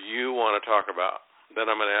whatever you want to talk about.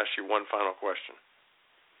 Then I'm going to ask you one final question.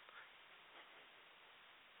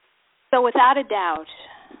 So without a doubt,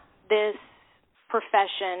 this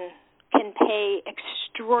profession can pay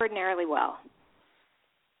extraordinarily well.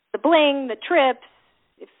 The bling, the trips,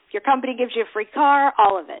 if your company gives you a free car,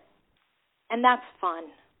 all of it. And that's fun,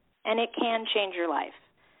 and it can change your life.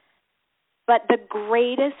 But the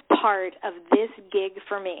greatest part of this gig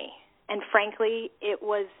for me, and frankly, it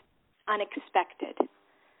was unexpected,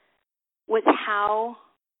 was how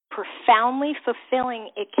profoundly fulfilling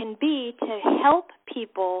it can be to help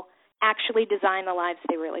people actually design the lives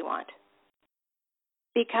they really want.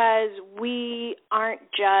 Because we aren't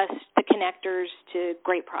just the connectors to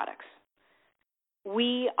great products.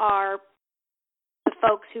 We are the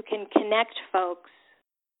folks who can connect folks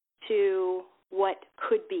to what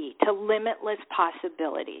could be, to limitless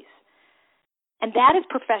possibilities. And that is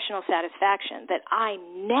professional satisfaction that I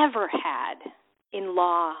never had in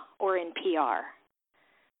law or in PR.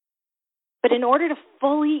 But in order to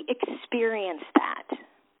fully experience that,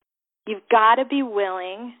 you've got to be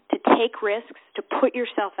willing to take risks, to put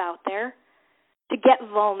yourself out there, to get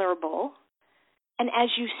vulnerable. And as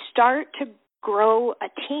you start to grow a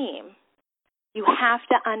team, you have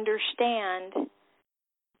to understand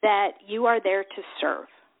that you are there to serve.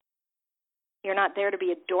 You're not there to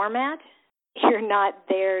be a doormat. You're not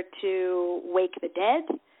there to wake the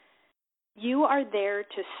dead. You are there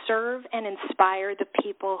to serve and inspire the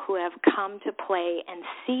people who have come to play and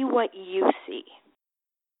see what you see.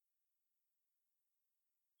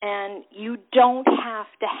 And you don't have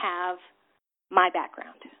to have my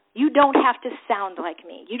background. You don't have to sound like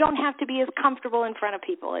me. You don't have to be as comfortable in front of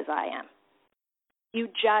people as I am. You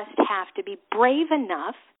just have to be brave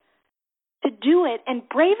enough to do it and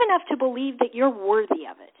brave enough to believe that you're worthy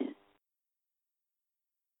of it.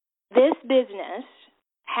 This business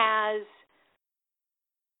has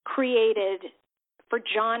created for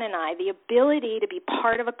John and I the ability to be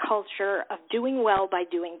part of a culture of doing well by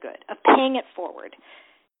doing good, of paying it forward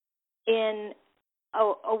in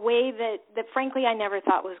a way that frankly I never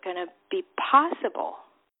thought was going to be possible.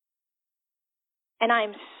 And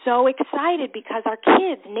I'm so excited because our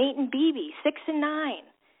kids, Nate and Bibi, 6 and 9,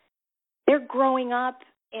 they're growing up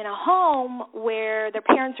in a home where their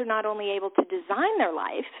parents are not only able to design their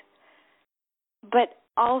life, but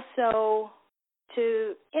also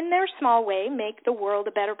to, in their small way, make the world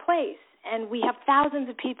a better place. And we have thousands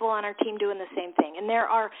of people on our team doing the same thing. And there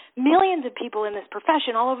are millions of people in this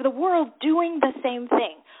profession all over the world doing the same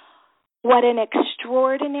thing. What an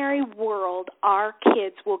extraordinary world our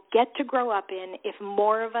kids will get to grow up in if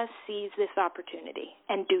more of us seize this opportunity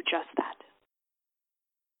and do just that.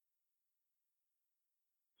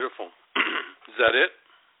 Beautiful. Is that it?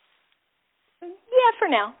 Yeah, for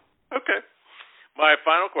now. Okay. My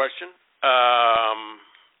final question.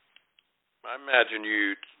 I imagine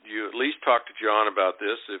you at least talked to John about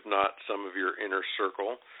this, if not some of your inner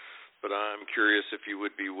circle, but I'm curious if you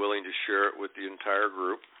would be willing to share it with the entire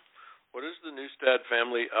group. What is the Neustadt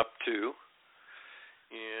family up to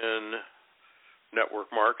in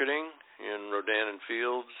network marketing, in Rodan and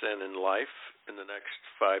Fields, and in life in the next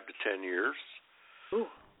 5 to 10 years? Ooh.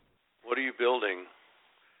 What are you building?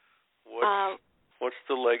 What's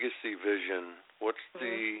the legacy vision? What's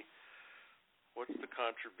the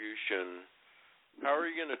contribution? How are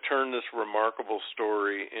you going to turn this remarkable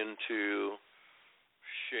story into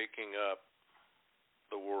shaking up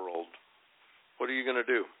the world? What are you going to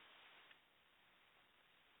do?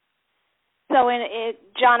 So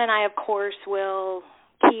John and I, of course, will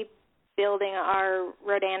keep building our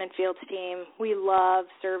Rodan and Fields team. We love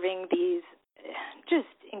serving these just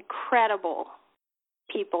incredible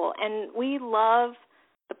people, and we love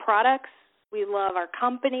the products. We love our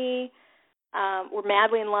company. We're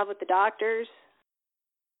madly in love with the doctors.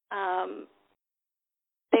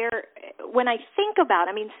 when I think about,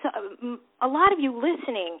 a lot of you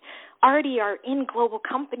listening already are in global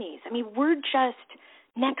companies. We're just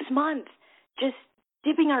next month just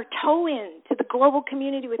dipping our toe into the global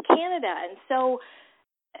community with Canada, and so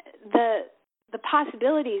the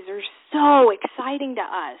possibilities are so exciting to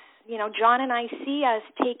us. John and I see us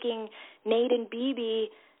taking Nate and BB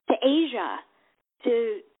to Asia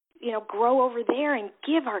to grow over there and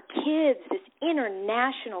give our kids this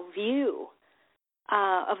international view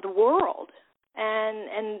of the world,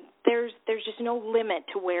 and there's just no limit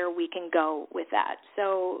to where we can go with that.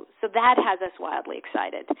 So that has us wildly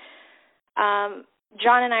excited.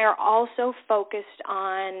 John and I are also focused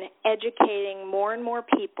on educating more and more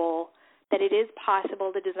people that it is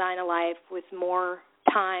possible to design a life with more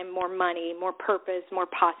time, more money, more purpose, more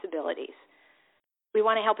possibilities. We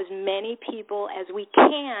want to help as many people as we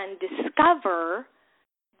can discover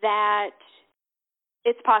that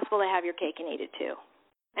it's possible to have your cake and eat it too.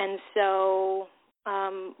 And so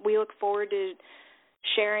we look forward to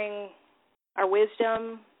sharing our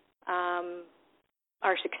wisdom,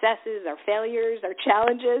 our successes, our failures, our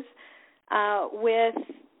challenges with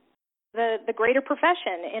the greater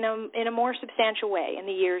profession in a more substantial way in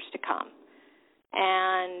the years to come.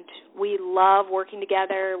 And we love working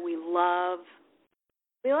together. We love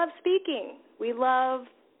speaking. We love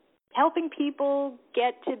helping people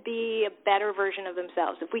get to be a better version of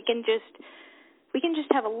themselves. If we can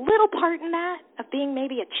just have a little part in that, of being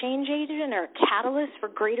maybe a change agent or a catalyst for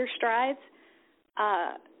greater strides,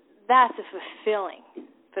 that's a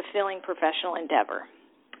fulfilling professional endeavor.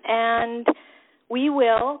 And we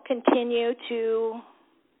will continue to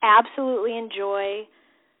absolutely enjoy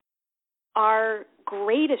our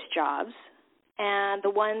greatest jobs and the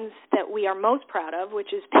ones that we are most proud of,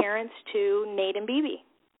 which is parents to Nate and BB.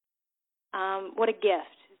 What a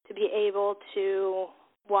gift to be able to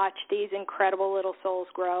watch these incredible little souls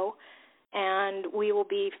grow, and we will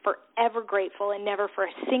be forever grateful and never for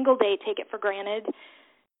a single day take it for granted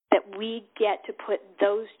that we get to put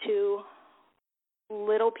those two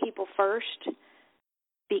little people first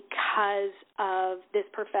because of this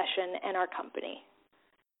profession and our company.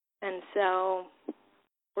 And so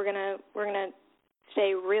we're gonna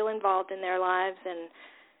stay real involved in their lives and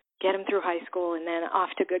get them through high school and then off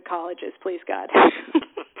to good colleges, please God.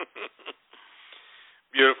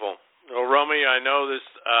 Beautiful. Well, Romi, I know this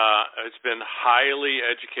it's been highly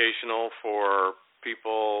educational for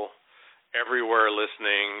people everywhere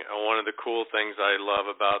listening. One of the cool things I love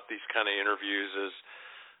about these kind of interviews is,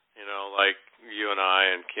 like you and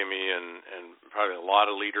I and Kimmy and probably a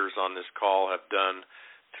lot of leaders on this call have done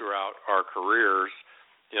throughout our careers.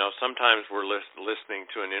 Sometimes we're listening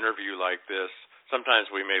to an interview like this.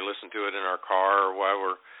 Sometimes we may listen to it in our car or while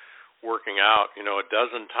we're working out, a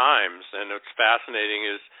dozen times. And what's fascinating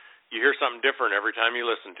is you hear something different every time you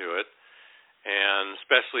listen to it, and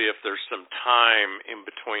especially if there's some time in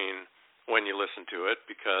between when you listen to it,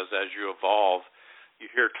 because as you evolve, you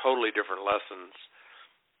hear totally different lessons.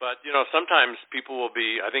 But, sometimes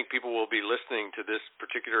I think people will be listening to this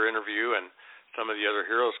particular interview and some of the other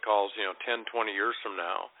Heroes calls, 10, 20 years from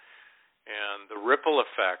now. And the ripple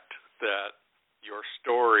effect that your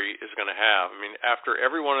story is going to have. After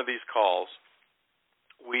every one of these calls,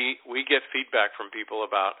 we get feedback from people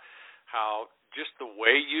about how just the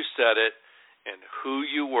way you said it and who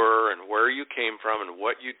you were and where you came from and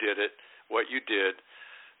what you did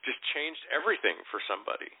just changed everything for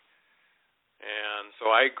somebody. And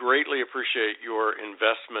so I greatly appreciate your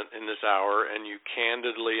investment in this hour and you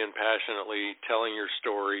candidly and passionately telling your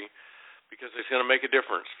story, because it's going to make a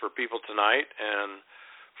difference for people tonight and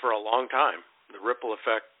for a long time. The ripple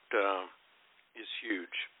effect is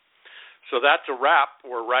huge. So that's a wrap.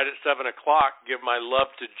 We're right at 7 o'clock. Give my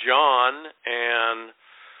love to John, and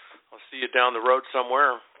I'll see you down the road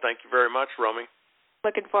somewhere. Thank you very much, Romi.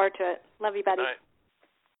 Looking forward to it. Love you, buddy. Good night.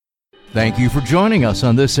 Thank you for joining us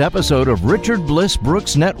on this episode of Richard Bliss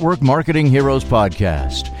Brooks Network Marketing Heroes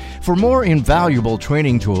Podcast. For more invaluable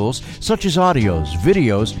training tools, such as audios,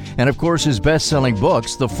 videos, and of course his best-selling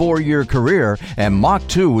books, The 4-Year Career and Mach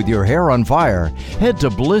 2 with Your Hair on Fire, head to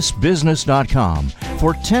blissbusiness.com.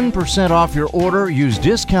 For 10% off your order, use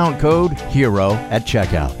discount code HERO at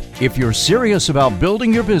checkout. If you're serious about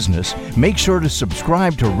building your business, make sure to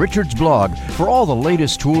subscribe to Richard's blog for all the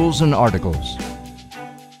latest tools and articles.